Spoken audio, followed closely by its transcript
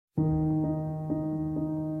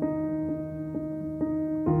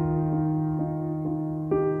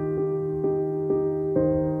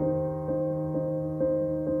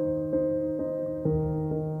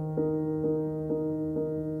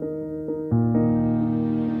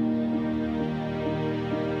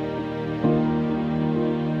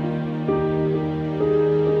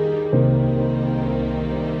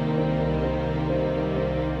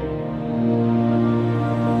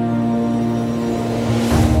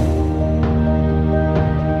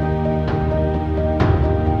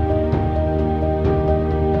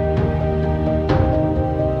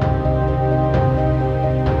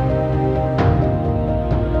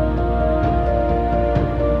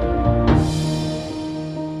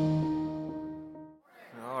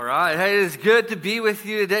Hey, it is good to be with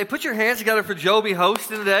you today. Put your hands together for Joby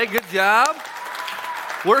hosting today. Good job.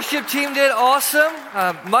 Worship team did awesome.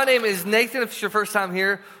 My name is Nathan. If it's your first time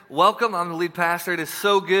here, welcome. I'm the lead pastor. It is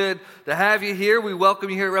so good to have you here. We welcome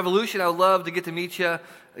you here at Revolution. I would love to get to meet you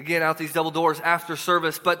again out these double doors after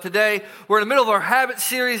service. But today, we're in the middle of our habit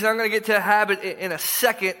series, and I'm going to get to a habit in a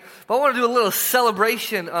second. But I want to do a little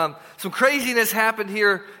celebration. Some craziness happened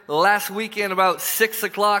here last weekend about 6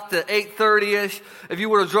 o'clock to 8:30-ish. If you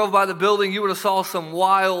would have drove by the building, you would have saw some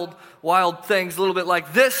wild things, a little bit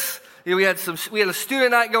like this. You know, we had a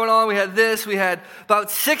student night going on. We had this. We had about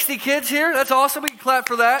 60 kids here. That's awesome. We can clap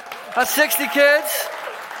for that. About 60 kids.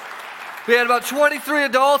 We had about 23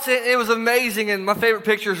 adults. It was amazing. And my favorite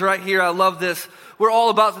picture is right here. I love this. We're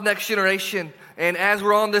all about the next generation. And as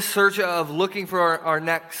we're on this search of looking for our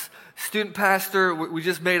next student pastor, we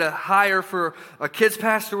just made a hire for a kids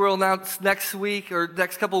pastor. We'll announce next week or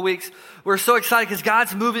next couple of weeks. We're so excited because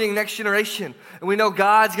God's moving the next generation. And we know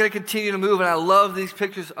God's going to continue to move. And I love these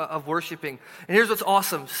pictures of worshiping. And here's what's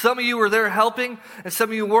awesome. Some of you were there helping and some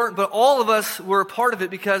of you weren't. But all of us were a part of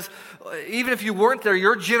it because even if you weren't there,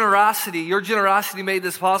 your generosity made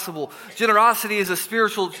this possible. Generosity is a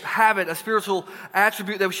spiritual habit, a spiritual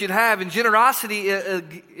attribute that we should have. And generosity,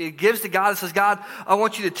 it gives to God and says, God, I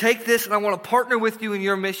want you to take this and I want to partner with you in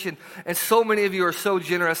your mission. And so many of you are so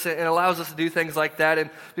generous and it allows us to do things like that.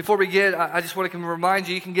 And before we get, I just want to remind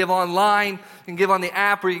you, you can give online, you can give on the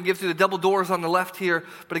app, or you can give through the double doors on the left here.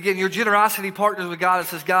 But again, your generosity partners with God and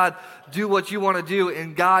says, God, do what you want to do.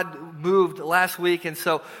 And God moved last week. And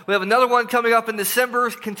so we have another one coming up in December.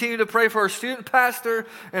 Continue to pray for our student pastor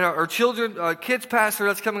and our children, kids pastor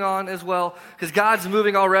that's coming on as well, because God's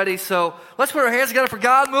moving already. So let's put our hands together for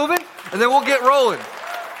God moving, and then we'll get rolling.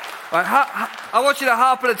 All right, I want you to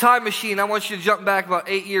hop in a time machine. I want you to jump back about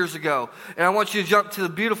 8 years ago. And I want you to jump to the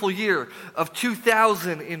beautiful year of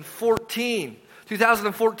 2014.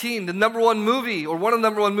 2014, the number one movie, or one of the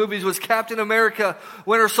number one movies, was Captain America,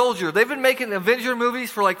 Winter Soldier. They've been making Avenger movies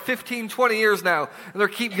for like 15, 20 years now, and they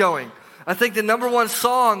keep going. I think the number one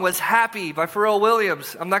song was Happy by Pharrell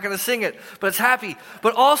Williams. I'm not going to sing it, but it's Happy.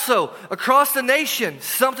 But also, across the nation,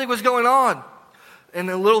 something was going on. And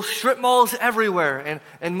the little strip malls everywhere,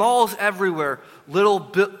 and malls everywhere, little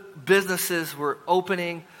businesses were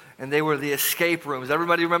opening, and they were the escape rooms.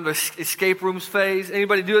 Everybody remember the escape rooms phase?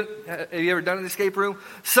 Anybody do it? Have you ever done an escape room?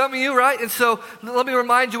 Some of you, right? And so let me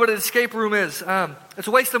remind you what an escape room is. It's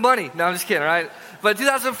a waste of money. No, I'm just kidding, right? But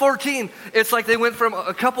 2014, it's like they went from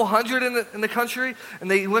a couple hundred in the country, and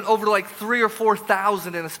they went over to like 3,000 or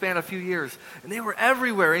 4,000 in a span of a few years. And they were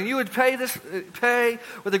everywhere. And you would pay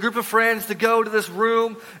with a group of friends to go to this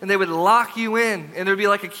room, and they would lock you in. And there'd be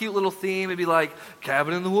like a cute little theme. It'd be like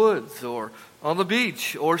Cabin in the Woods, or on the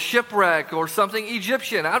beach, or shipwreck, or something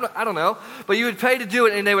Egyptian. I don't know. But you would pay to do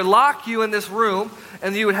it, and they would lock you in this room,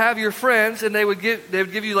 and you would have your friends, and they would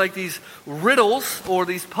give you like these riddles or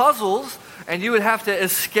these puzzles, and you would have to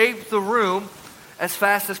escape the room as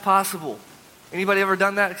fast as possible. Anybody ever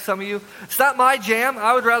done that? Some of you? It's not my jam.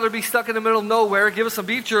 I would rather be stuck in the middle of nowhere, give us some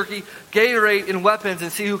beef jerky, Gatorade, and weapons,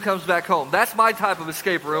 and see who comes back home. That's my type of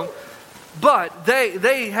escape room. But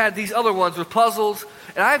they had these other ones with puzzles,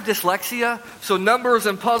 and I have dyslexia, so numbers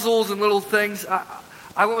and puzzles and little things.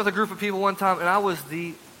 I went with a group of people one time, and I was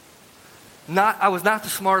not the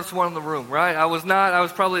smartest one in the room, right? I was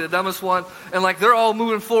probably the dumbest one. And like they're all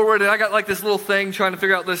moving forward, and I got like this little thing trying to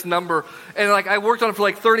figure out this number. And like I worked on it for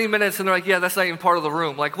like 30 minutes, and they're like, yeah, that's not even part of the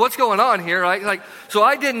room. Like, what's going on here, right? Like, so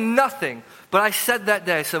I did nothing. But I said that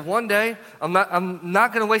day, I said, one day, I'm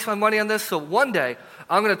not going to waste my money on this. So one day,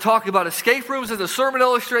 I'm going to talk about escape rooms as a sermon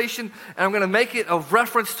illustration, and I'm going to make it a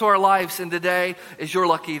reference to our lives, and today is your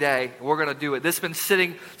lucky day. We're going to do it. This has been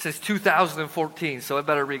sitting since 2014, so it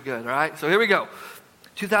better be good, all right? So here we go.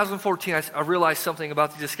 2014, I realized something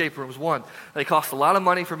about these escape rooms. One, they cost a lot of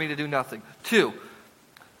money for me to do nothing. Two,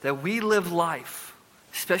 that we live life,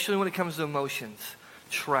 especially when it comes to emotions,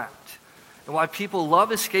 trapped. And why people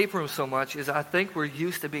love escape rooms so much is I think we're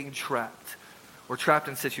used to being trapped. We're trapped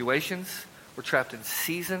in situations. We're trapped in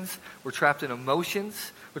seasons. We're trapped in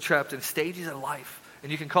emotions. We're trapped in stages of life.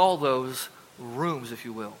 And you can call those rooms, if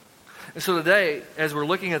you will. And so today, as we're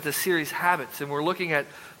looking at this series, Habits, and we're looking at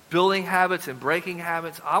building habits and breaking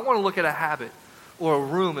habits, I want to look at a habit, or a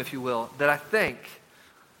room, if you will, that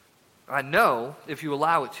I know, if you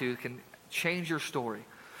allow it to, can change your story.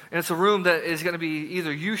 And it's a room that is going to be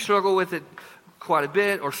either you struggle with it quite a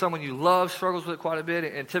bit, or someone you love struggles with it quite a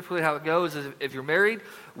bit. And typically how it goes is if you're married,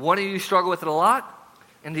 one of you struggle with it a lot,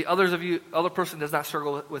 and the other person does not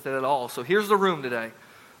struggle with it at all. So here's the room today.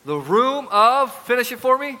 The room of, finish it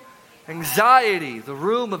for me, Anxiety, the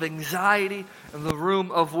room of anxiety and the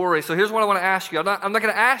room of worry. So here's what I want to ask you. I'm not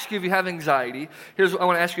going to ask you if you have anxiety. Here's what I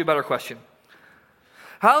want to ask you a better question.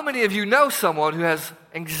 How many of you know someone who has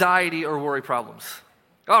anxiety or worry problems?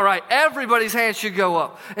 All right, everybody's hand should go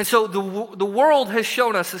up. And so the world has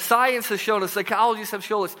shown us, the science has shown us, psychologists have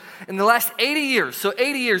shown us in the last 80 years. So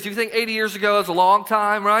 80 years, do you think 80 years ago is a long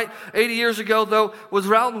time, right? 80 years ago, though, was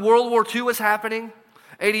around World War II was happening.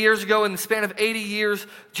 80 years ago, in the span of 80 years,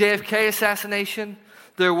 JFK assassination.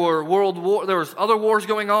 There was other wars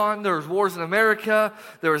going on. There was wars in America.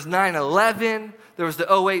 There was 9/11. There was the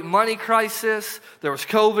 2008 money crisis. There was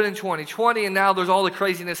COVID in 2020, and now there's all the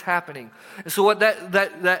craziness happening. And so what that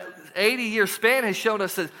 80-year span has shown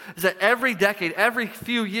us is that every decade, every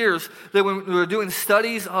few years, that when we were doing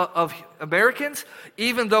studies of Americans,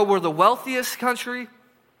 even though we're the wealthiest country,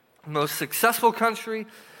 most successful country,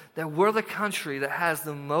 that we're the country that has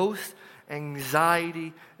the most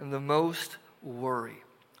anxiety and the most worry.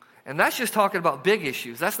 And that's just talking about big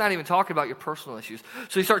issues. That's not even talking about your personal issues.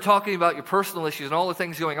 So you start talking about your personal issues and all the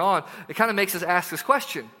things going on, it kind of makes us ask this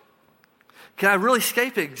question. Can I really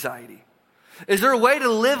escape anxiety? Is there a way to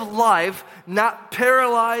live life not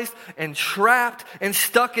paralyzed and trapped and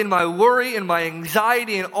stuck in my worry and my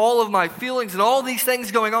anxiety and all of my feelings and all these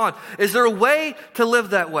things going on? Is there a way to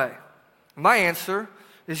live that way? My answer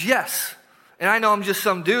is yes. And I know I'm just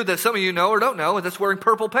some dude that some of you know or don't know that's wearing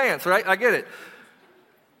purple pants, right? I get it.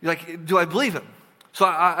 You're like, do I believe him? So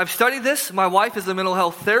I've studied this. My wife is a mental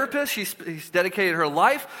health therapist. She's dedicated her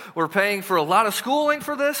life. We're paying for a lot of schooling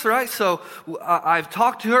for this, right? So I've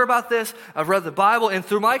talked to her about this. I've read the Bible. And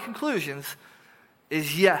through my conclusions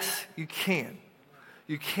is yes, you can.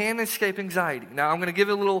 You can escape anxiety. Now, I'm going to give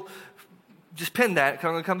it a little, just pin that, because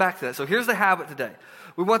I'm going to come back to that. So here's the habit today.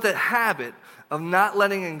 We want that habit of not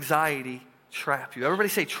letting anxiety trap you. Everybody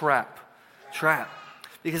say trap. Trap.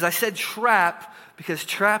 Because I said trap, because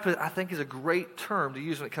trap, I think, is a great term to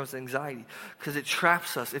use when it comes to anxiety. Because it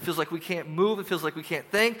traps us. It feels like we can't move. It feels like we can't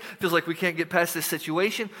think. It feels like we can't get past this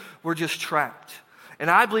situation. We're just trapped. And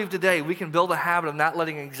I believe today we can build a habit of not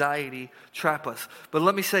letting anxiety trap us. But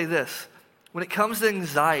let me say this. When it comes to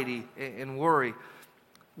anxiety and worry,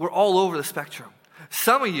 we're all over the spectrum.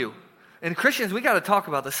 Some of you, and Christians, we got to talk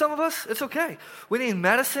about this. Some of us, it's okay. We need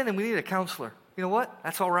medicine and we need a counselor. You know what?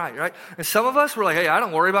 That's all right? And some of us, we're like, hey, I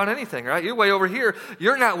don't worry about anything, right? You're way over here.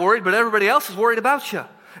 You're not worried, but everybody else is worried about you.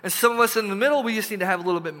 And some of us in the middle, we just need to have a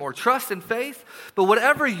little bit more trust and faith. But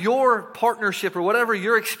whatever your partnership or whatever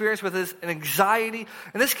your experience with is an anxiety,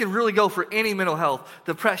 and this can really go for any mental health,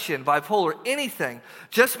 depression, bipolar, anything.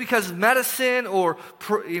 Just because medicine or,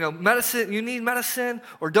 medicine, you need medicine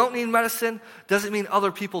or don't need medicine, doesn't mean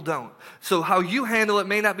other people don't. So how you handle it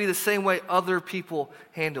may not be the same way other people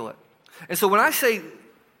handle it. And so when I say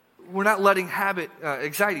we're not letting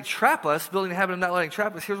anxiety trap us, building a habit of not letting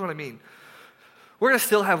trap us, here's what I mean. We're going to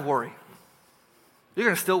still have worry. You're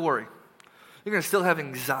going to still worry. You're going to still have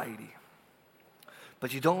anxiety.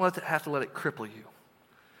 But you don't have to let it cripple you.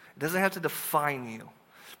 It doesn't have to define you.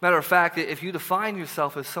 Matter of fact, if you define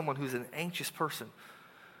yourself as someone who's an anxious person,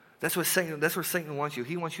 that's where Satan wants you.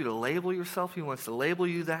 He wants you to label yourself. He wants to label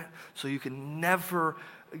you that so you can never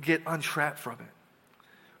get untrapped from it.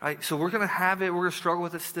 Right? So we're going to have it. We're going to struggle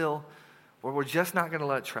with it still. Or we're just not going to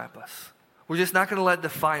let it trap us. We're just not going to let it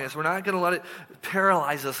define us. We're not going to let it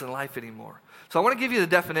paralyze us in life anymore. So I want to give you the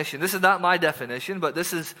definition. This is not my definition, but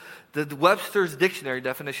this is the Webster's Dictionary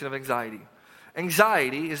definition of anxiety.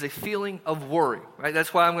 Anxiety is a feeling of worry, right?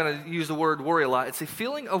 That's why I'm going to use the word worry a lot. It's a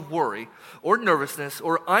feeling of worry or nervousness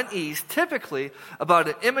or unease, typically about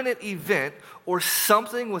an imminent event or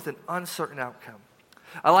something with an uncertain outcome.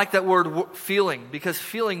 I like that word feeling because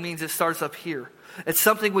feeling means it starts up here. It's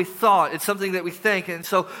something we thought. It's something that we think. And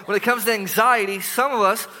so when it comes to anxiety, some of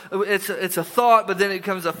us, it's a thought, but then it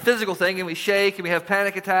becomes a physical thing and we shake and we have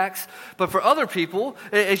panic attacks. But for other people,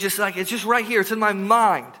 it's just right here. It's in my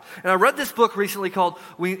mind. And I read this book recently called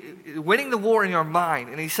Winning the War in Your Mind.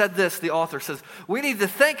 And he said this, the author says, we need to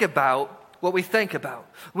think about what we think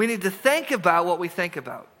about. We need to think about what we think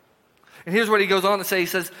about. And here's what he goes on to say. He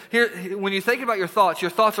says, when you think about your thoughts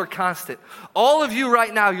are constant. All of you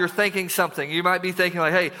right now, you're thinking something. You might be thinking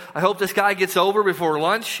like, hey, I hope this guy gets over before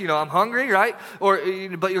lunch. I'm hungry, right?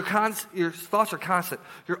 But your thoughts are constant.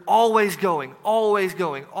 You're always going, always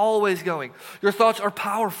going, always going. Your thoughts are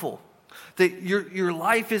powerful. Your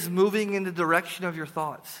life is moving in the direction of your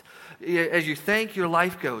thoughts. As you think, your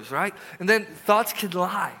life goes, right? And then thoughts can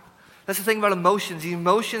lie. That's the thing about emotions. The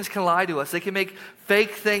emotions can lie to us. They can make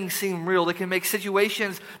fake things seem real. They can make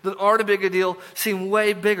situations that aren't a big a deal seem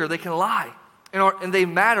way bigger. They can lie. And they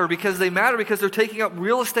matter because they're taking up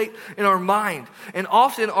real estate in our mind. And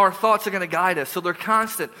often our thoughts are going to guide us. So they're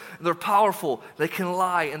constant, they're powerful, they can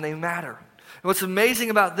lie, and they matter. And what's amazing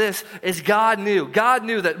about this is God knew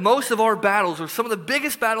that most of our battles, or some of the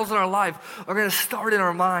biggest battles in our life, are going to start in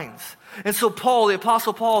our minds. And so Paul, the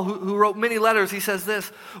Apostle Paul, who wrote many letters, he says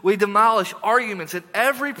this: we demolish arguments and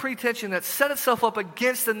every pretension that set itself up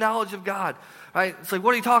against the knowledge of God. Right? It's like,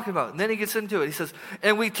 what are you talking about? And then he gets into it. He says,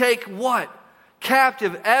 and we take what?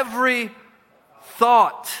 Captive every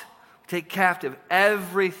thought. Take captive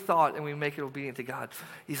every thought and we make it obedient to God.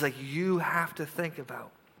 He's like, you have to think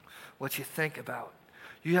about what you think about.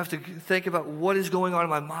 You have to think about what is going on in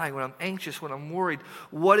my mind when I'm anxious, when I'm worried.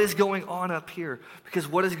 What is going on up here? Because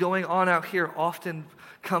what is going on out here often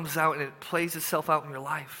comes out and it plays itself out in your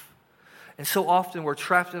life. And so often we're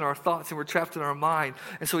trapped in our thoughts and we're trapped in our mind.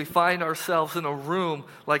 And so we find ourselves in a room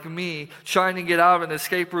like me, trying to get out of an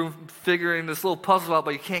escape room, figuring this little puzzle out,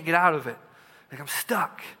 but you can't get out of it. Like, I'm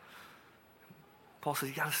stuck. Paul says,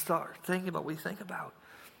 you got to start thinking about what you think about.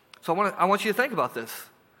 So I want you to think about this.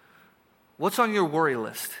 What's on your worry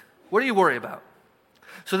list? What do you worry about?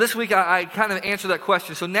 So this week I kind of answered that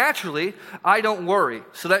question. So naturally, I don't worry.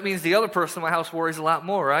 So that means the other person in my house worries a lot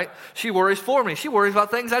more, right? She worries for me. She worries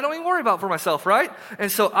about things I don't even worry about for myself, right?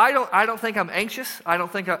 And so I don't think I'm anxious. I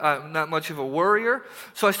don't think I'm not much of a worrier.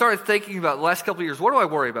 So I started thinking about the last couple of years, what do I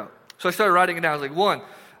worry about? So I started writing it down. I was like, one,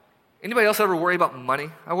 anybody else ever worry about money?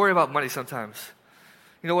 I worry about money sometimes.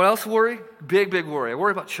 You know what else worry? Big worry. I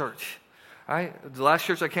worry about church. Right? The last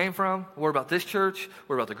church I came from, I worry about this church, I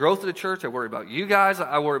worry about the growth of the church, I worry about you guys,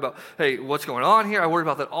 I worry about, hey, what's going on here? I worry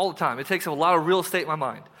about that all the time. It takes up a lot of real estate in my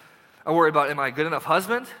mind. I worry about, am I a good enough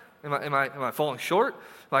husband? Am I falling short?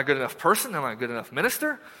 Am I a good enough person? Am I a good enough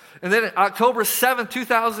minister? And then October 7th,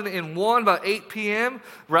 2001, about 8 p.m.,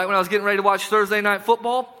 right when I was getting ready to watch Thursday Night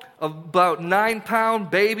Football, about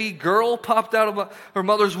 9-pound baby girl popped out of her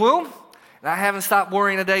mother's womb, and I haven't stopped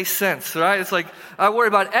worrying a day since, right? It's like I worry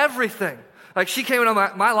about everything. Like, she came into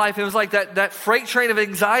my life, and it was like that freight train of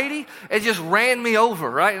anxiety. It just ran me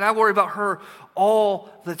over, right? And I worry about her all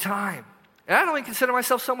the time. And I don't even consider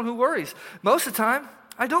myself someone who worries. Most of the time,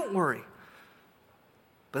 I don't worry.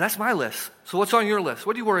 But that's my list. So what's on your list?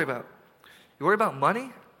 What do you worry about? You worry about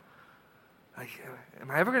money? Like,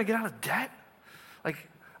 am I ever going to get out of debt? Like,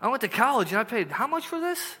 I went to college, and I paid how much for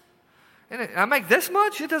this? And I make this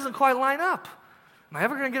much? It doesn't quite line up. Am I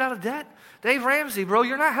ever going to get out of debt? Dave Ramsey, bro,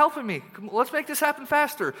 you're not helping me. Let's make this happen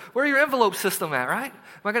faster. Where are your envelope system at, right?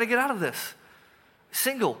 Am I going to get out of this?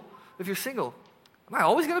 Single. If you're single, am I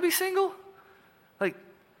always going to be single? Like,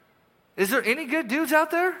 is there any good dudes out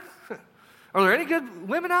there? Are there any good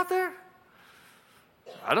women out there?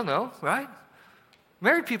 I don't know, right?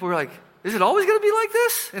 Married people are like, is it always going to be like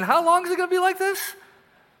this? And how long is it going to be like this?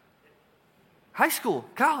 High school,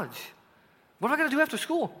 college. What am I going to do after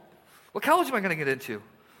school? What college am I going to get into?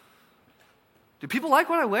 Do people like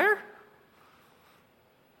what I wear?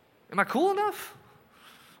 Am I cool enough?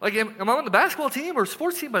 Like, am I on the basketball team or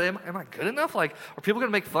sports team, but am I good enough? Like, are people going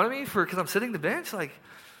to make fun of me because I'm sitting the bench? Like,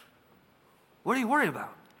 what are you worried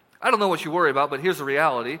about? I don't know what you worry about, but here's the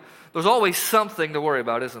reality. There's always something to worry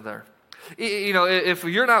about, isn't there? You know, if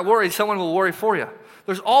you're not worried, someone will worry for you.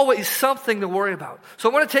 There's always something to worry about. So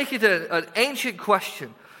I want to take you to an ancient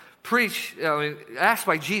question. Asked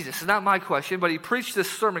by Jesus. It's not my question, but he preached this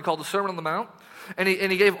sermon called the Sermon on the Mount. And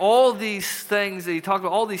he gave all these things, he talked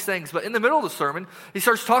about all these things. But in the middle of the sermon, he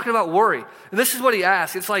starts talking about worry. And this is what he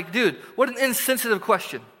asked. It's like, dude, what an insensitive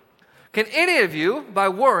question. Can any of you, by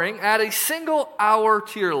worrying, add a single hour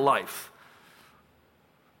to your life?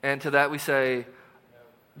 And to that we say,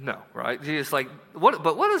 no, right? Jesus, like, what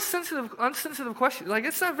a unsensitive question. Like,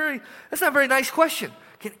 it's not a very nice question.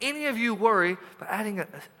 Can any of you worry by adding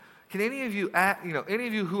Can any of you, any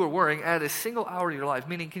of you who are worrying, add a single hour to your life?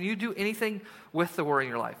 Meaning, can you do anything with the worry in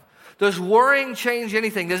your life? Does worrying change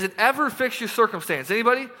anything? Does it ever fix your circumstance?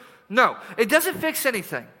 Anybody? No, it doesn't fix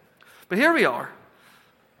anything. But here we are.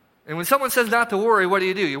 And when someone says not to worry, what do?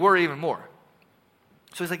 You worry even more.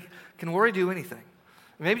 So he's like, can worry do anything?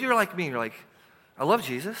 And maybe you're like me, and you're like, I love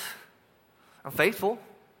Jesus. I'm faithful.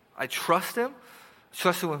 I trust him. I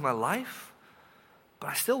trust him with my life.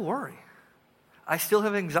 But I still worry. I still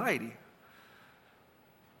have anxiety.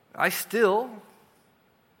 I still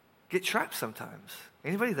get trapped sometimes.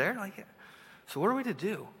 Anybody there? So what are we to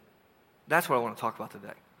do? That's what I want to talk about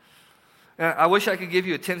today. And I wish I could give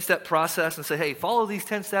you a 10-step process and say, hey, follow these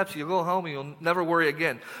 10 steps, you'll go home and you'll never worry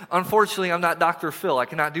again. Unfortunately, I'm not Dr. Phil. I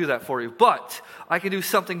cannot do that for you. But I can do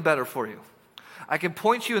something better for you. I can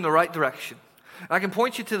point you in the right direction. I can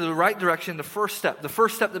point you to the right direction, the first step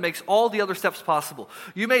that makes all the other steps possible.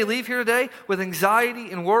 You may leave here today with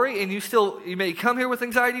anxiety and worry, and you may come here with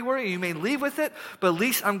anxiety and worry, and you may leave with it, but at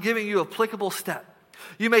least I'm giving you an applicable step.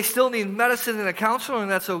 You may still need medicine and a counselor, and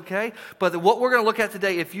that's okay, but what we're going to look at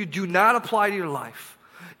today, if you do not apply to your life,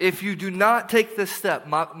 if you do not take this step,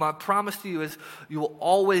 my promise to you is you will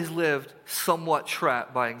always live somewhat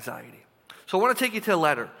trapped by anxiety. So I want to take you to a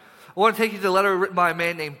letter. I want to take you to a letter written by a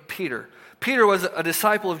man named Peter. Peter was a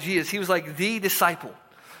disciple of Jesus. He was like the disciple.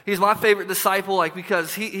 He's my favorite disciple,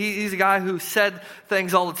 because he's a guy who said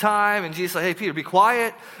things all the time, and Jesus said, hey, Peter, be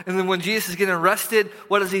quiet. And then when Jesus is getting arrested,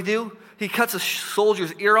 what does he do? He cuts a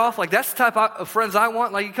soldier's ear off. That's the type of friends I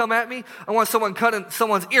want. You come at me, I want someone cutting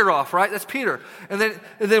someone's ear off, right? That's Peter. And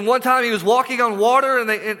then one time he was walking on water,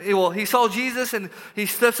 and he saw Jesus, and he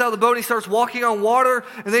steps out of the boat, and he starts walking on water,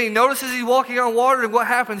 and then he notices he's walking on water, and what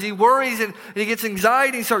happens? He worries, and he gets anxiety,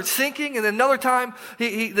 and he starts sinking. And then another time,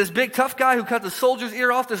 this big tough guy who cut the soldier's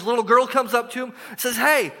ear off, this little girl comes up to him and says,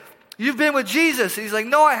 hey, you've been with Jesus. And he's like,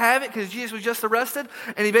 no, I haven't, because Jesus was just arrested,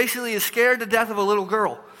 and he basically is scared to death of a little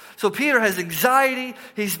girl. So Peter has anxiety.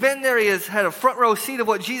 He's been there. He has had a front row seat of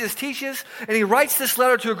what Jesus teaches. And he writes this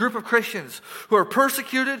letter to a group of Christians who are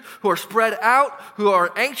persecuted, who are spread out, who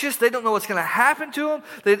are anxious. They don't know what's going to happen to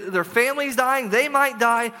them. Their family's dying. They might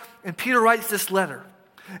die. And Peter writes this letter.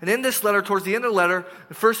 And in this letter, towards the end of the letter,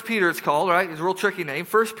 1 Peter it's called, right? It's a real tricky name.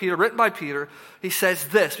 1 Peter, written by Peter. He says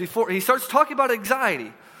this. Before he starts talking about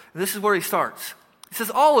anxiety. And this is where he starts. He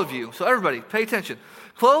says, all of you, so everybody, pay attention.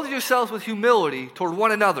 Clothe yourselves with humility toward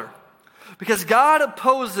one another, because God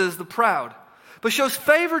opposes the proud, but shows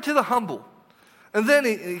favor to the humble. And then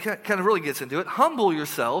he kind of really gets into it. Humble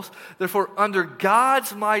yourselves, therefore, under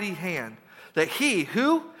God's mighty hand, that He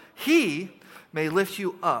may lift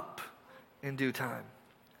you up in due time.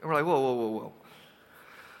 And we're like, whoa.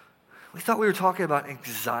 We thought we were talking about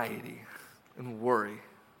anxiety and worry.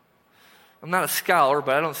 I'm not a scholar,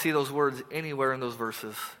 but I don't see those words anywhere in those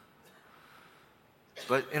verses.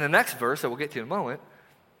 But in the next verse that we'll get to in a moment,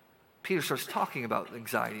 Peter starts talking about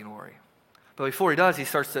anxiety and worry. But before he does, he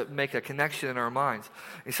starts to make a connection in our minds.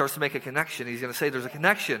 He starts to make a connection. He's going to say there's a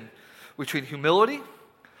connection between humility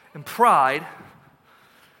and pride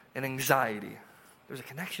and anxiety. There's a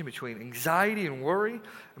connection between anxiety and worry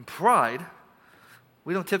and pride.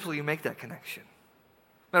 We don't typically make that connection.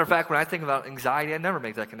 Matter of fact, when I think about anxiety, I never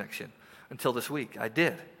make that connection until this week. I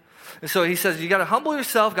did. And so he says, you got to humble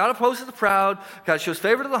yourself. God opposes the proud. God shows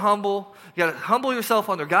favor to the humble. You got to humble yourself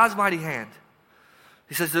under God's mighty hand.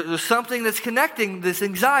 He says there's something that's connecting this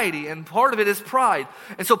anxiety, and part of it is pride.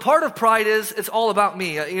 And so part of pride is it's all about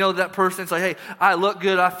me. That person, it's like, hey, I look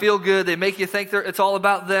good, I feel good. They make you think it's all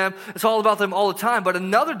about them. It's all about them all the time. But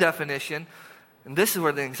another definition, and this is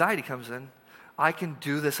where the anxiety comes in, I can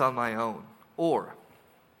do this on my own. Or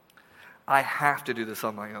I have to do this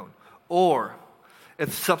on my own. Or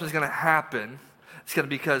if something's going to happen, it's going to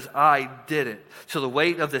be because I did it. So the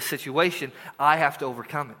weight of this situation, I have to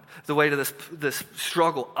overcome it. The weight of this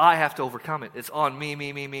struggle, I have to overcome it. It's on me.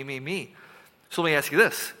 So let me ask you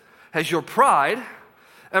this. Has your pride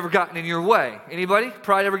ever gotten in your way? Anybody?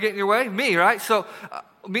 Pride ever get in your way? Me, right? So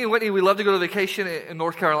me and Whitney, we love to go to vacation in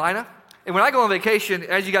North Carolina. And when I go on vacation,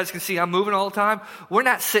 as you guys can see, I'm moving all the time. We're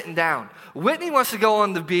not sitting down. Whitney wants to go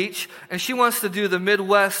on the beach, and she wants to do the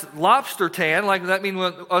Midwest lobster tan. That means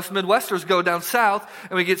when us Midwesters go down south,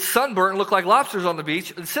 and we get sunburnt and look like lobsters on the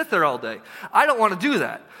beach and sit there all day. I don't want to do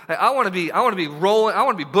that. I want to be rolling. I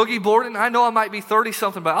want to be boogie boarding. I know I might be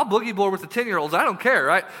 30-something, but I'll boogie board with the 10-year-olds. I don't care,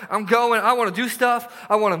 right? I'm going. I want to do stuff.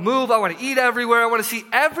 I want to move. I want to eat everywhere. I want to see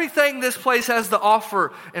everything this place has to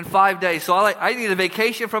offer in 5 days. So I need a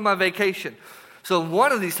vacation from my vacation. So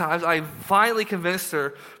one of these times, I finally convinced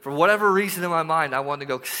her, for whatever reason in my mind, I wanted to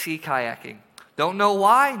go sea kayaking. Don't know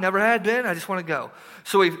why, never had been, I just want to go.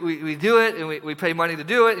 So we do it, and we pay money to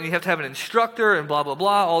do it, and you have to have an instructor, and blah, blah,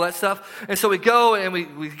 blah, all that stuff. And so we go, and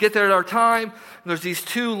we get there at our time, and there's these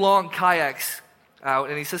 2 long kayaks out,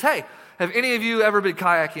 and he says, hey, have any of you ever been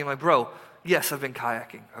kayaking? I'm like, bro, yes, I've been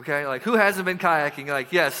kayaking, okay? Who hasn't been kayaking?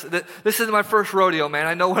 Yes, this isn't my first rodeo, man.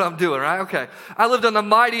 I know what I'm doing, right? Okay. I lived on the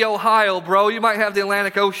mighty Ohio, bro. You might have the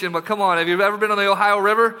Atlantic Ocean, but come on, have you ever been on the Ohio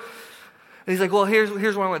River? And he's like, well, here's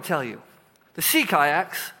what I want to tell you. The sea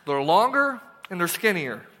kayaks, they're longer and they're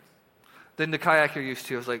skinnier than the kayak you're used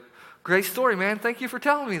to. I was like, great story, man. Thank you for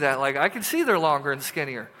telling me that. I can see they're longer and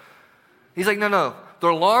skinnier. He's like, no,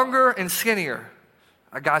 they're longer and skinnier.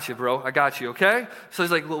 I got you, bro. I got you, okay? So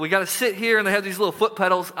he's like, well, we got to sit here, and they have these little foot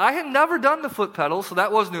pedals. I had never done the foot pedals, so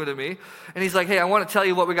that was new to me. And he's like, hey, I want to tell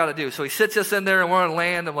you what we got to do. So he sits us in there, and we're on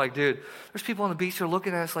land. I'm like, dude, there's people on the beach that are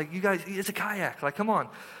looking at us like, you guys, it's a kayak. Like, come on.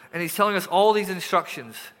 And he's telling us all these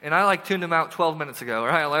instructions. And I, tuned them out 12 minutes ago,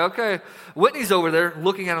 right? I'm like, okay. Whitney's over there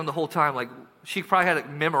looking at him the whole time, like, she probably had it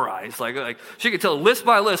memorized. Like she could tell list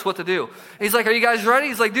by list what to do. And he's like, are you guys ready?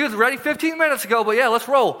 He's like, dude, ready 15 minutes ago, but yeah, let's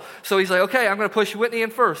roll. So he's like, okay, I'm going to push Whitney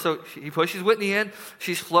in first. So he pushes Whitney in.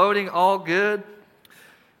 She's floating, all good.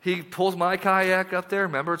 He pulls my kayak up there.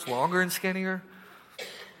 Remember, it's longer and skinnier.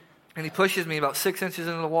 And he pushes me about 6 inches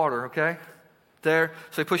into the water, okay? There.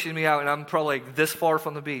 So he pushes me out, and I'm probably this far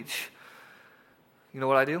from the beach. You know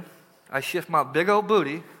what I do? I shift my big old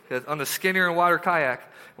booty on the skinnier and wider kayak.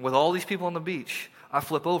 And with all these people on the beach, I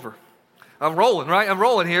flip over. I'm rolling, right? I'm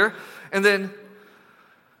rolling here. And then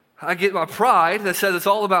I get my pride that says it's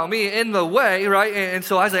all about me in the way, right? And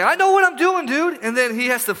so I say, I know what I'm doing, dude. And then he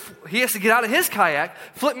has to get out of his kayak,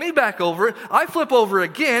 flip me back over. I flip over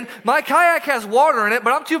again. My kayak has water in it,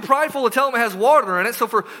 but I'm too prideful to tell him it has water in it. So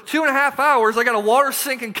for 2.5 hours, I got a water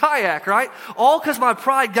sinking kayak, right? All because my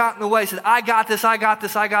pride got in the way. Said, I got this, I got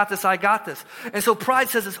this, I got this, I got this. And so pride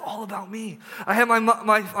says it's all about me. I have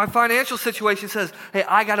my financial situation says, hey,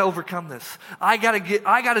 I got to overcome this. I got to do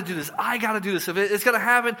this. I got to do this. If it's going to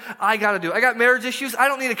happen, I got to do it. I got marriage issues. I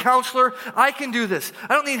don't need a counselor. I can do this.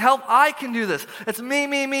 I don't need help. I can do this. It's me.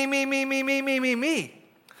 And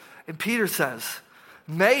Peter says,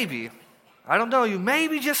 maybe, I don't know you,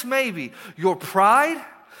 maybe, just maybe, your pride,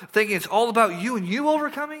 thinking it's all about you and you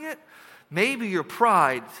overcoming it, maybe your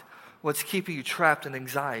pride, what's keeping you trapped in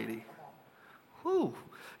anxiety. Whew.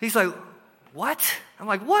 He's like, what? I'm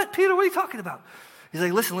like, what, Peter? What are you talking about? He's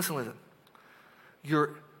like, listen.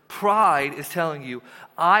 Your pride is telling you,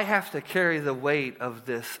 I have to carry the weight of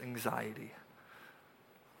this anxiety.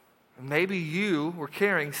 Maybe you were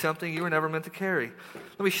carrying something you were never meant to carry.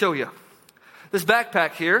 Let me show you. This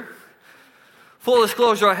backpack here, full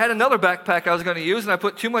disclosure, I had another backpack I was going to use, and I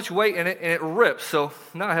put too much weight in it, and it ripped. So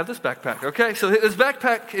now I have this backpack, okay? So this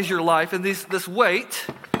backpack is your life, and this weight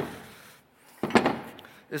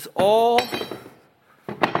is all...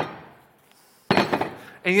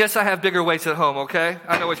 And yes, I have bigger weights at home, okay?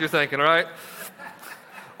 I know what you're thinking, right?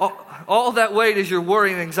 All that weight is your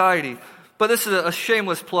worry and anxiety. But this is a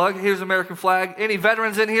shameless plug. Here's American flag. Any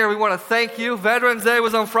veterans in here, we want to thank you. Veterans Day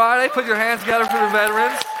was on Friday. Put your hands together for the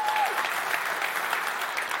veterans.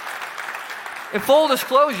 In full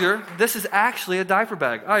disclosure, this is actually a diaper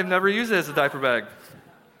bag. I've never used it as a diaper bag.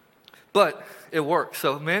 But it works.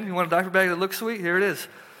 So, men, you want a diaper bag that looks sweet? Here it is.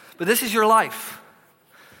 But this is your life,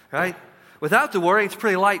 right? Without the worry, it's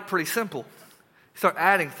pretty light, pretty simple. You start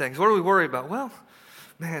adding things. What do we worry about? Well,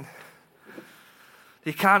 man, the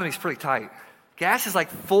economy's pretty tight. Gas is like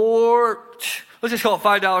let's just call it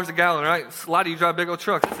 $5 a gallon, right? A lot of you drive big old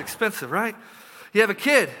trucks. It's expensive, right? You have a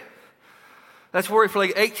kid. That's worried for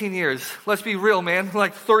like 18 years. Let's be real, man.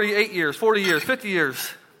 Like 38 years, 40 years, 50 years.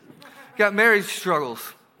 Got marriage struggles.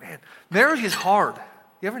 Man, marriage is hard.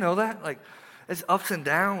 You ever know that? Like, it's ups and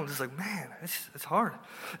downs. It's like, man, it's hard.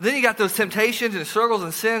 Then you got those temptations and struggles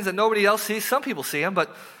and sins that nobody else sees. Some people see them,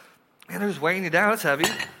 but man, they're just weighing you down. It's heavy,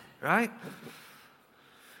 right?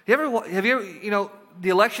 Have you ever, the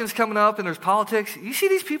election's coming up and there's politics. You see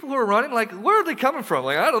these people who are running, like, where are they coming from?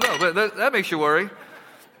 Like, I don't know, but that makes you worry.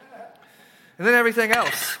 And then everything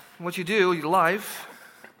else. What you do, your life,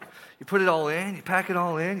 you put it all in, you pack it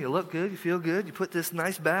all in, you look good, you feel good, you put this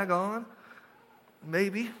nice bag on,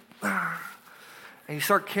 maybe, and you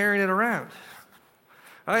start carrying it around.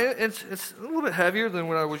 It's a little bit heavier than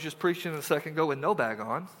when I was just preaching a second ago with no bag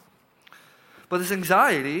on. But this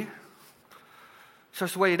anxiety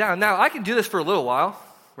starts to weigh you down. Now, I can do this for a little while,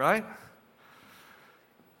 right?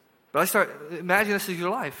 But imagine this is your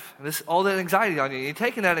life. And all that anxiety on you. You're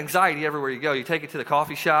taking that anxiety everywhere you go. You take it to the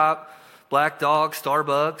coffee shop, Black Dog,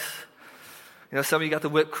 Starbucks. Some of you got the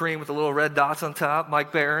whipped cream with the little red dots on top.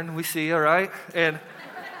 Mike Barron, we see you, right? And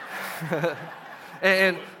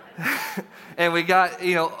and we got,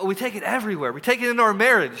 we take it everywhere. We take it into our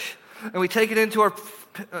marriage. And we take it into our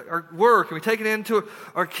work. And we take it into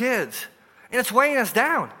our kids. And it's weighing us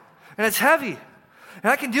down. And it's heavy.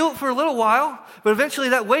 And I can do it for a little while, but eventually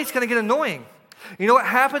that weight's going to get annoying. You know what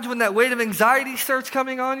happens when that weight of anxiety starts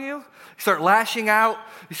coming on you? You start lashing out.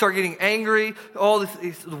 You start getting angry. All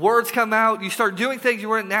the words come out. You start doing things you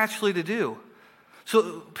weren't naturally to do.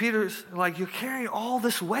 So Peter's like, you're carrying all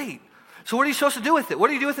this weight. So what are you supposed to do with it? What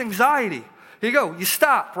do you do with anxiety? Here you go. You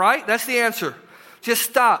stop, right? That's the answer. Just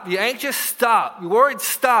stop. You anxious? Stop. You worried?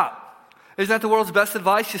 Stop. Isn't that the world's best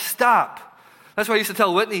advice? Just stop. That's why I used to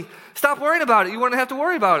tell Whitney, stop worrying about it. You wouldn't have to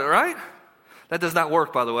worry about it, right? That does not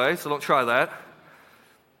work, by the way, so don't try that.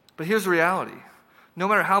 But here's the reality. No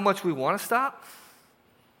matter how much we want to stop,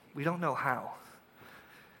 we don't know how.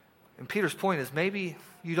 And Peter's point is maybe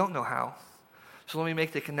you don't know how. So let me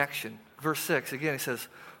make the connection. Verse 6, again, he says,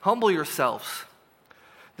 humble yourselves.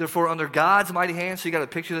 Therefore, under God's mighty hand, so you got to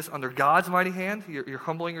picture this, under God's mighty hand, you're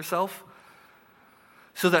humbling yourself.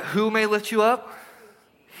 So that who may lift you up?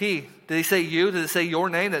 He. Did he say you? Did it say your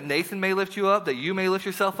name? That Nathan may lift you up? That you may lift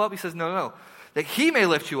yourself up? He says, no. That he may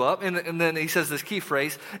lift you up. And then he says this key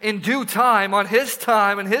phrase, in due time, on his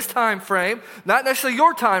time, in his time frame, not necessarily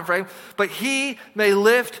your time frame, but he may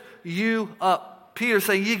lift you up. Peter's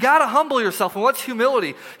saying, you got to humble yourself. And what's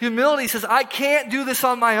humility? Humility says, I can't do this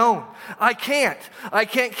on my own. I can't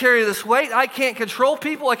carry this weight. I can't control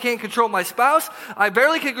people. I can't control my spouse. I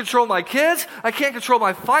barely can control my kids. I can't control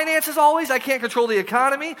my finances always. I can't control the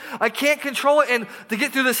economy. I can't control it. And to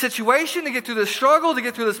get through this situation, to get through this struggle, to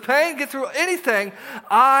get through this pain, get through anything,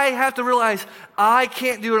 I have to realize I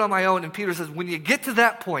can't do it on my own. And Peter says, when you get to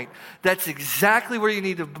that point, that's exactly where you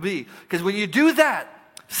need to be. Because when you do that,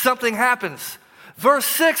 something happens. Verse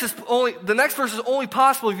 6 is the next verse is only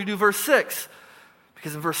possible if you do verse 6.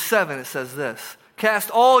 Because in verse 7 it says this,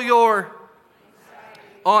 cast all your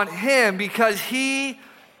on him because he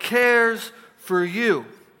cares for you. You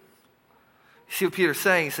see what Peter's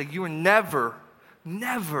saying? He's saying you were never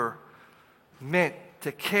meant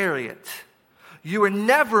to carry it. You were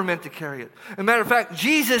never meant to carry it. As a matter of fact,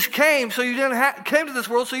 Jesus came so you came to this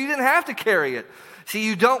world so you didn't have to carry it. See,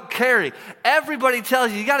 you don't carry. Everybody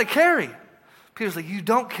tells you got to carry. Peter's like, you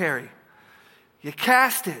don't carry. You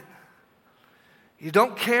cast it. You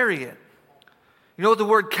don't carry it. You know what the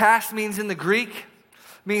word cast means in the Greek?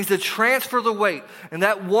 It means to transfer the weight. And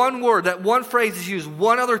that one word, that one phrase is used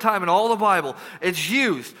one other time in all the Bible. It's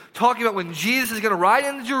used talking about when Jesus is going to ride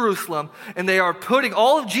into Jerusalem and they are putting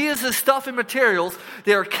all of Jesus' stuff and materials,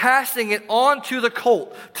 they are casting it onto the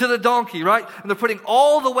colt, to the donkey, right? And they're putting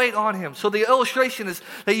all the weight on him. So the illustration is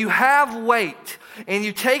that you have weight and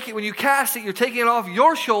you take it, when you cast it, you're taking it off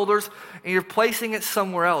your shoulders and you're placing it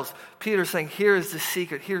somewhere else. Peter's saying, here is the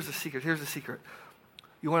secret, here's the secret, here's the secret.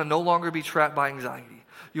 You want to no longer be trapped by anxiety.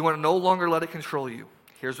 You want to no longer let it control you.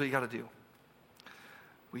 Here's what you got to do.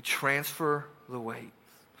 We transfer the weight.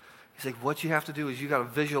 He's like, what you have to do is you got to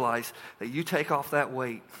visualize that you take off that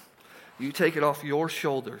weight. You take it off your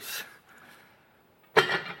shoulders.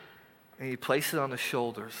 And you place it on the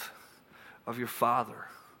shoulders of your Father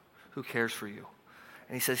who cares for you.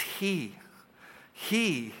 And he says, He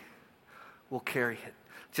will carry it.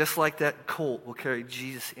 Just like that colt will carry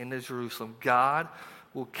Jesus into Jerusalem. God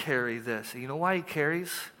will carry this. And you know why he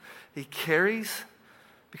carries? He carries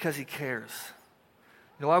because he cares.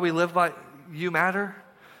 You know why we live by You Matter?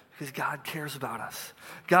 Because God cares about us.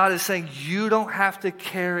 God is saying, you don't have to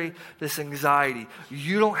carry this anxiety.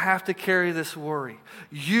 You don't have to carry this worry.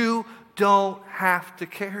 You don't have to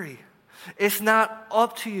carry. It's not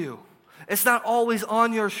up to you. It's not always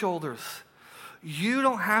on your shoulders. You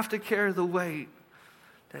don't have to carry the weight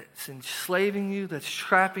that's enslaving you, that's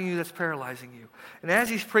trapping you, that's paralyzing you. And as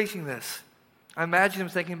he's preaching this, I imagine him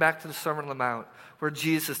thinking back to the Sermon on the Mount, where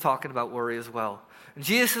Jesus is talking about worry as well. And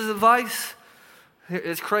Jesus' advice,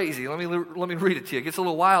 it's crazy. Let me read it to you. It gets a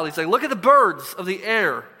little wild. He's like, look at the birds of the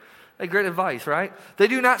air. Like, great advice, right? They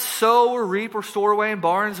do not sow or reap or store away in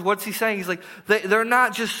barns. What's he saying? He's like, they're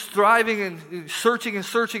not just thriving and searching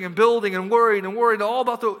and building and worried all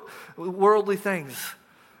about the worldly things.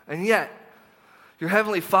 And yet, your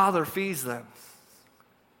heavenly Father feeds them.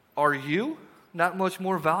 Are you not much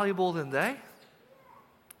more valuable than they?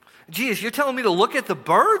 Jesus, you're telling me to look at the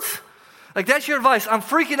birds? Like, that's your advice. I'm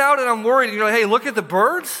freaking out and I'm worried. You're like, hey, look at the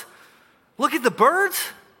birds? Look at the birds?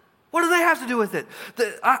 What do they have to do with it?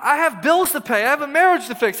 I have bills to pay. I have a marriage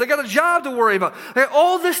to fix. I got a job to worry about. I got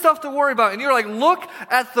all this stuff to worry about. And you're like, look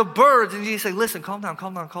at the birds. And you say, listen, calm down.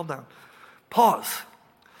 Pause.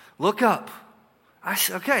 Look up. I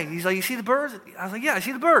said, okay. He's like, you see the birds? I was like, yeah, I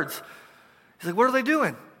see the birds. He's like, what are they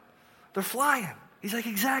doing? They're flying. He's like,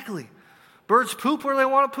 exactly. Birds poop where they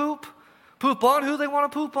want to poop on who they want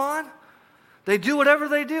to poop on. They do whatever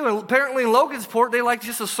they do. And apparently in Logansport, they like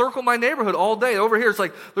just to circle my neighborhood all day. Over here, it's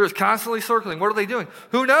like they're just constantly circling. What are they doing?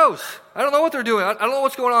 Who knows? I don't know what they're doing. I don't know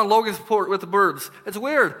what's going on in Logansport with the birds. It's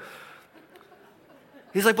weird.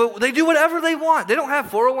 He's like, but they do whatever they want. They don't have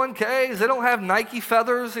 401ks. They don't have Nike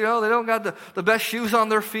feathers. They don't got the best shoes on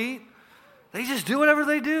their feet. They just do whatever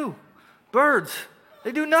they do. Birds,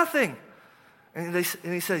 they do nothing. And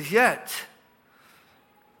he says, yet,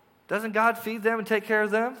 doesn't God feed them and take care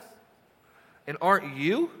of them? And aren't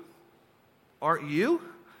you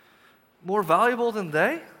more valuable than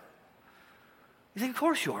they? You think, of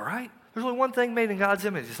course you are, right? There's only one thing made in God's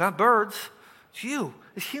image. It's not birds. It's you.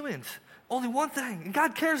 It's humans. Only one thing. And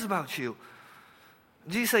God cares about you.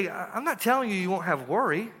 Jesus said, I'm not telling you won't have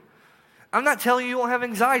worry. I'm not telling you won't have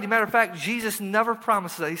anxiety. Matter of fact, Jesus never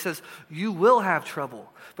promises that. He says, you will have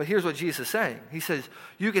trouble. But here's what Jesus is saying. He says,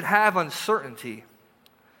 you can have uncertainty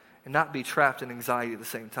and not be trapped in anxiety at the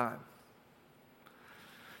same time.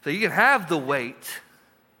 So you can have the weight,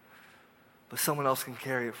 but someone else can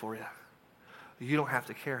carry it for you. You don't have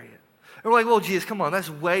to carry it. And we're like, well, Jesus, come on, that's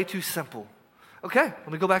way too simple. Okay,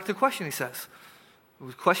 let me go back to the question he says. It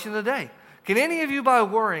was question of the day. Can any of you, by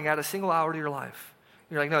worrying, add a single hour to your life?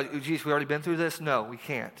 You're like, no, Jesus, we already been through this. No, we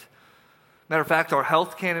can't. Matter of fact, our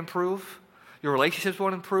health can't improve. Your relationships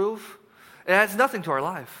won't improve. It adds nothing to our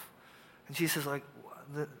life. And Jesus is like,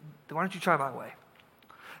 why don't you try my way?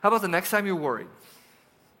 How about the next time you're worried?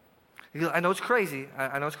 I know it's crazy.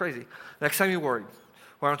 I know it's crazy. Next time you're worried,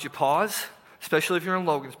 why don't you pause, especially if you're in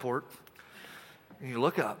Logansport, and you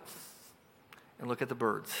look up and look at the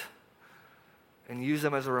birds and use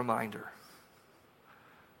them as a reminder.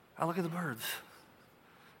 I look at the birds.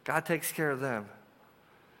 God takes care of them,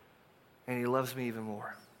 and he loves me even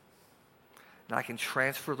more. And I can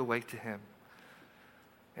transfer the weight to him.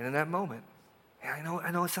 And in that moment, I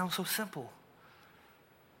know it sounds so simple,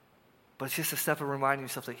 but it's just a step of reminding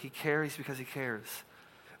yourself that he carries because he cares.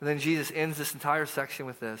 And then Jesus ends this entire section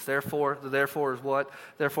with this. Therefore, the therefore is what?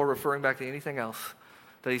 Therefore, referring back to anything else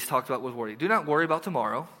that he's talked about with worry. Do not worry about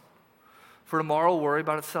tomorrow, for tomorrow will worry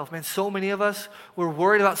about itself. Man, so many of us, we're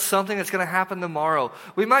worried about something that's going to happen tomorrow.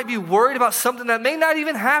 We might be worried about something that may not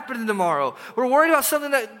even happen tomorrow. We're worried about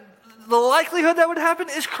something that the likelihood that would happen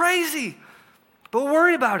is crazy. But we're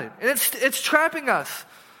worried about it, and it's trapping us.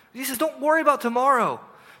 He says, don't worry about tomorrow,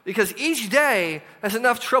 because each day has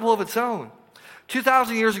enough trouble of its own.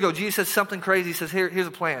 2,000 years ago, Jesus said something crazy. He says, here's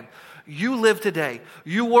a plan. You live today.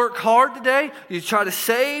 You work hard today. You try to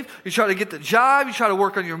save. You try to get the job. You try to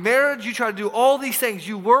work on your marriage. You try to do all these things.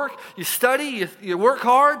 You work. You study. You work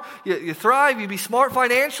hard. You thrive. You be smart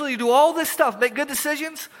financially. You do all this stuff. Make good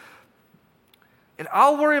decisions. And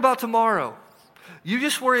I'll worry about tomorrow. You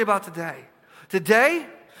just worry about today. Today,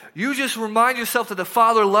 you just remind yourself that the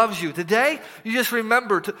Father loves you. Today, you just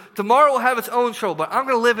remember, tomorrow will have its own trouble, but I'm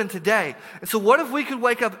going to live in today. And so what if we could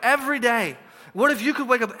wake up every day? What if you could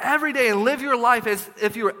wake up every day and live your life as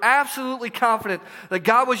if you were absolutely confident that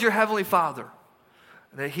God was your Heavenly Father,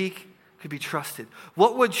 and that he could be trusted?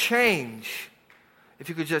 What would change if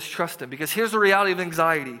you could just trust him? Because here's the reality of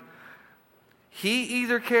anxiety. He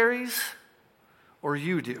either carries or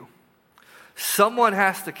you do. Someone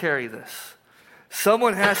has to carry this.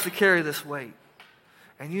 Someone has to carry this weight.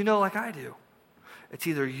 And you know, like I do, it's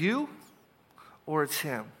either you or it's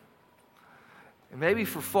him. And maybe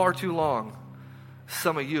for far too long,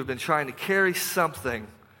 some of you have been trying to carry something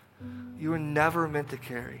you were never meant to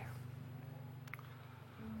carry.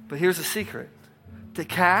 But here's the secret. To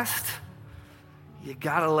cast, you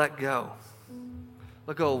gotta let go.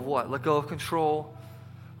 Let go of what? Let go of control.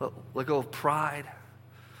 Let go of pride.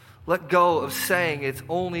 Let go of saying it's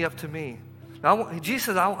only up to me. Now, Jesus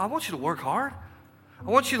says, I want you to work hard. I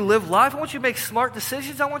want you to live life. I want you to make smart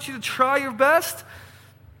decisions. I want you to try your best.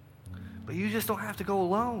 But you just don't have to go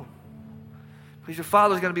alone. Because your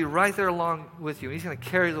Father's going to be right there along with you. He's going to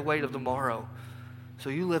carry the weight of tomorrow.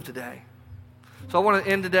 So you live today. So I want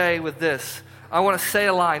to end today with this. I want to say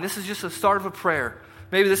a line. This is just the start of a prayer.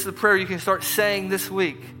 Maybe this is a prayer you can start saying this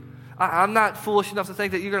week. I'm not foolish enough to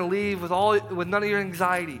think that you're going to leave with none of your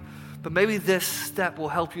anxiety. But maybe this step will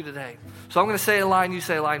help you today. So I'm going to say a line, you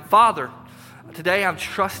say a line. Father, today I'm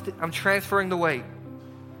transferring the weight.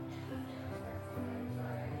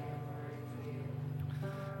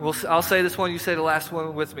 I'll say this one, you say the last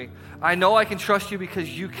one with me. I know I can trust you because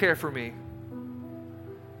you care for me.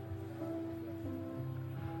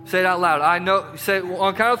 Say it out loud. I know. Say it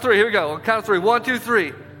on count of three. Here we go. On count of three. 1, 2,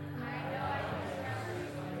 3.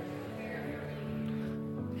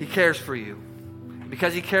 He cares for you.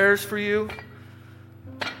 Because he cares for you,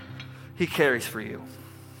 he carries for you.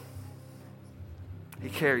 He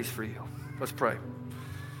carries for you. Let's pray.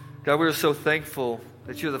 God, we are so thankful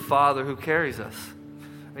that you're the Father who carries us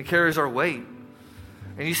and carries our weight.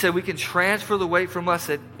 And you said we can transfer the weight from us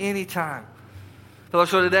at any time. So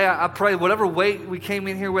today I pray whatever weight we came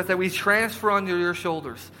in here with, that we transfer onto your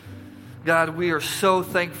shoulders. God, we are so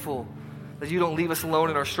thankful that you don't leave us alone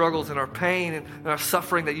in our struggles and our pain and our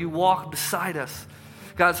suffering, that you walk beside us.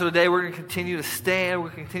 God, so today we're going to continue to stand. We're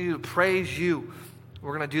going to continue to praise you.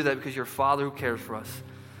 We're going to do that because you're a Father who cares for us.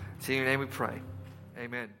 It's in your name we pray.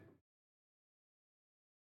 Amen.